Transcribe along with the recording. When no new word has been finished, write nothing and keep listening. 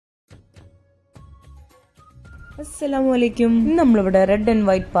Assalamualaikum. നമ്മളിവിടെ red and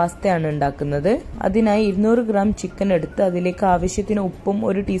white പാസ്തയാണ് ഉണ്ടാക്കുന്നത്. അതിനായി 200 ഗ്രാം ചിക്കൻ എടുത്ത് അതിലേക്ക് ആവശ്യത്തിന് ഉപ്പും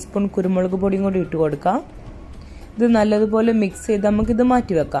 1 ടീസ്പൂൺ കുരുമുളക് പൊടിയും കൂടി ഇട്ട് കൊടുക്കാം. ഇത് നല്ലതുപോലെ മിക്സ് ചെയ്ത് നമുക്ക് ഇത്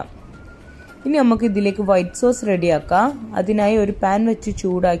മാറ്റി വെക്കാം. ഇനി നമുക്ക് ഇതിലേക്ക് വൈറ്റ് സോസ് റെഡിയാക്കാം. അതിനായി ഒരു പാൻ വെച്ച്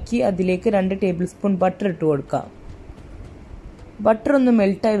ചൂടാക്കി അതിലേക്ക് 2 ടേബിൾസ്പൂൺ ബട്ടർ ഇട്ട് കൊടുക്കാം. ബട്ടർ ഒന്ന്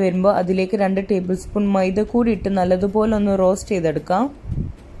മെൽറ്റ് ആയി വരുമ്പോൾ അതിലേക്ക് 2 ടേബിൾസ്പൂൺ മൈദ കൂടി ഇട്ട് നല്ലതുപോലെ ഒന്ന് റോസ്റ്റ് ചെയ്തെടുക്കാം.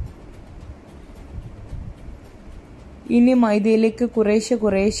 ഇനി മൈദയിലേക്ക്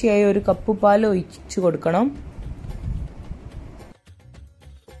കുറേശ്ശെയായി 1 കപ്പ് പാൽ ഒഴിച്ചു കൊടുക്കണം.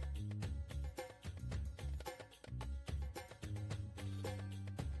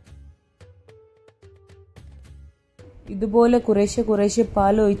 ഇതുപോലെ കുറേശ്ശെ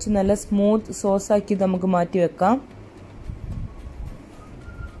പാൽ ഒഴിച്ച് നല്ല സ്മൂത്ത് സോസ് ആക്കി നമുക്ക് മാറ്റി വെക്കാം.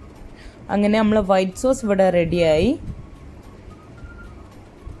 അങ്ങനെ നമ്മളെ വൈറ്റ് സോസ് ഇവിടെ റെഡിയായി.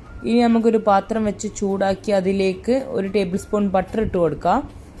 ഇനി നമുക്കൊരു പാത്രം വെച്ച് ചൂടാക്കി അതിലേക്ക് 1 ടേബിൾസ്പൂൺ ബട്ടർ ഇട്ട് കൊടുക്കാം.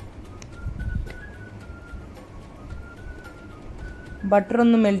 ബട്ടർ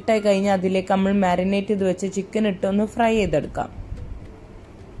ഒന്ന് മെൽറ്റായി കഴിഞ്ഞാൽ അതിലേക്ക് നമ്മൾ മാരിനേറ്റ് ചെയ്ത് വെച്ച ചിക്കൻ ഇട്ട് ഒന്ന് ഫ്രൈ ചെയ്തെടുക്കാം.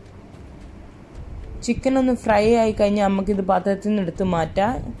 ചിക്കൻ ഒന്ന് ഫ്രൈ ആയി കഴിഞ്ഞാൽ നമുക്കിത് പാത്രത്തിൽ നിന്ന് എടുത്ത്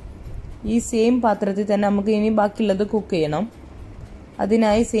മാറ്റാം. ഈ സെയിം പാത്രത്തിൽ തന്നെ നമുക്ക് ഇനി ബാക്കിയുള്ളത് കുക്ക് ചെയ്യണം.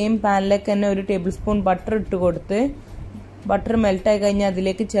 അതിനായി സെയിം പാനിലേക്ക് തന്നെ 1 ടേബിൾസ്പൂൺ ബട്ടർ ഇട്ട് കൊടുത്ത് ബട്ടർ മെൽറ്റായി കഴിഞ്ഞാൽ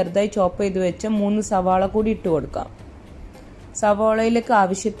അതിലേക്ക് ചെറുതായി ചോപ്പ് ചെയ്ത് വെച്ച 3 സവാള കൂടി ഇട്ട് കൊടുക്കാം. സവാളയിലേക്ക്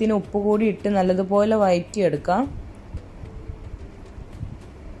ആവശ്യത്തിന് ഉപ്പ് കൂടി ഇട്ട് നല്ലതുപോലെ വഴറ്റിയെടുക്കാം.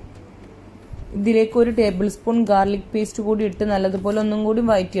 ഇതിലേക്ക് 1 ടേബിൾസ്പൂൺ ഗാർലിക് പേസ്റ്റ് കൂടി ഇട്ട് നല്ലതുപോലെ ഒന്നും കൂടി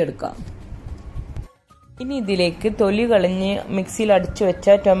വഴറ്റിയെടുക്കാം. ഇനി ഇതിലേക്ക് തൊലി കളഞ്ഞ് മിക്സിയിൽ അടിച്ചു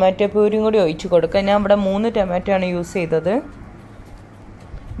വെച്ച ടൊമാറ്റോ പ്യൂരിയും കൂടി ഒഴിച്ചു കൊടുക്കാം. ഞാൻ ഇവിടെ 3 ടൊമാറ്റോ ആണ് യൂസ് ചെയ്തത്.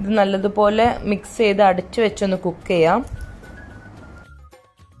 ഇത് നല്ലതുപോലെ മിക്സ് ചെയ്ത് അടച്ചു വെച്ചൊന്ന് കുക്ക് ചെയ്യാം.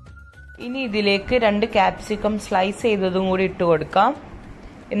 ഇനി ഇതിലേക്ക് 2 ക്യാപ്സിക്കം സ്ലൈസ് ചെയ്തതും കൂടി ഇട്ട് കൊടുക്കാം.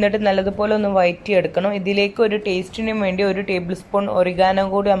 എന്നിട്ട് നല്ലതുപോലെ ഒന്ന് വഴറ്റിയെടുക്കണം. ഇതിലേക്ക് ഒരു ടേസ്റ്റിന് വേണ്ടി 1 ടേബിൾസ്പൂൺ ഒറിഗാനോ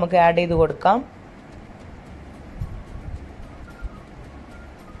കൂടി നമുക്ക് ആഡ് ചെയ്ത് കൊടുക്കാം.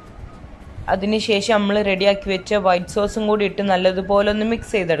 അതിനുശേഷം നമ്മൾ റെഡിയാക്കി വെച്ച വൈറ്റ് സോസും കൂടി ഇട്ട് നല്ലതുപോലെ ഒന്ന്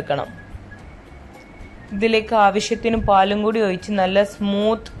മിക്സ് ചെയ്തെടുക്കണം. ഇതിലേക്ക് ആവശ്യത്തിന് പാലും കൂടി ഒഴിച്ച് നല്ല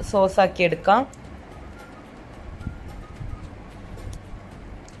സ്മൂത്ത് സോസ് ആക്കി എടുക്കാം.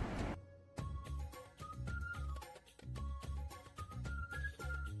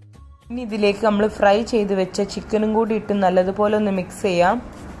 ഇനി ഇതിലേക്ക് നമ്മൾ ഫ്രൈ ചെയ്ത് വെച്ച ചിക്കനും കൂടി ഇട്ട് നല്ലതുപോലെ ഒന്ന് മിക്സ് ചെയ്യാം.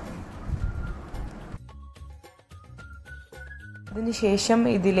 അതിനുശേഷം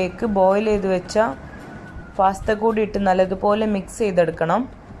ഇതിലേക്ക് ബോയിൽ ചെയ്ത് വെച്ച പാസ്ത കൂടി ഇട്ട് നല്ലതുപോലെ മിക്സ് ചെയ്തെടുക്കണം.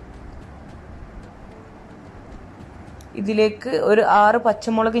 ഇതിലേക്ക് ഒരു 6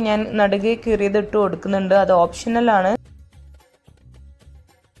 പച്ചമുളക് ഞാൻ നടുകെ കീറിയത് ഇട്ട് കൊടുക്കുന്നുണ്ട്. അത് ഓപ്ഷണൽ ആണ്.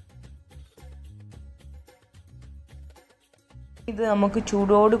 ഇത് നമുക്ക്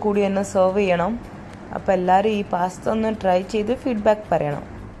ചൂടോട് കൂടി തന്നെ സെർവ് ചെയ്യണം. അപ്പോൾ എല്ലാവരും ഈ പാസ്ത ഒന്ന് ട്രൈ ചെയ്ത് ഫീഡ്ബാക്ക് പറയണം.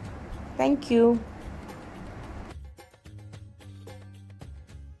 Thank you.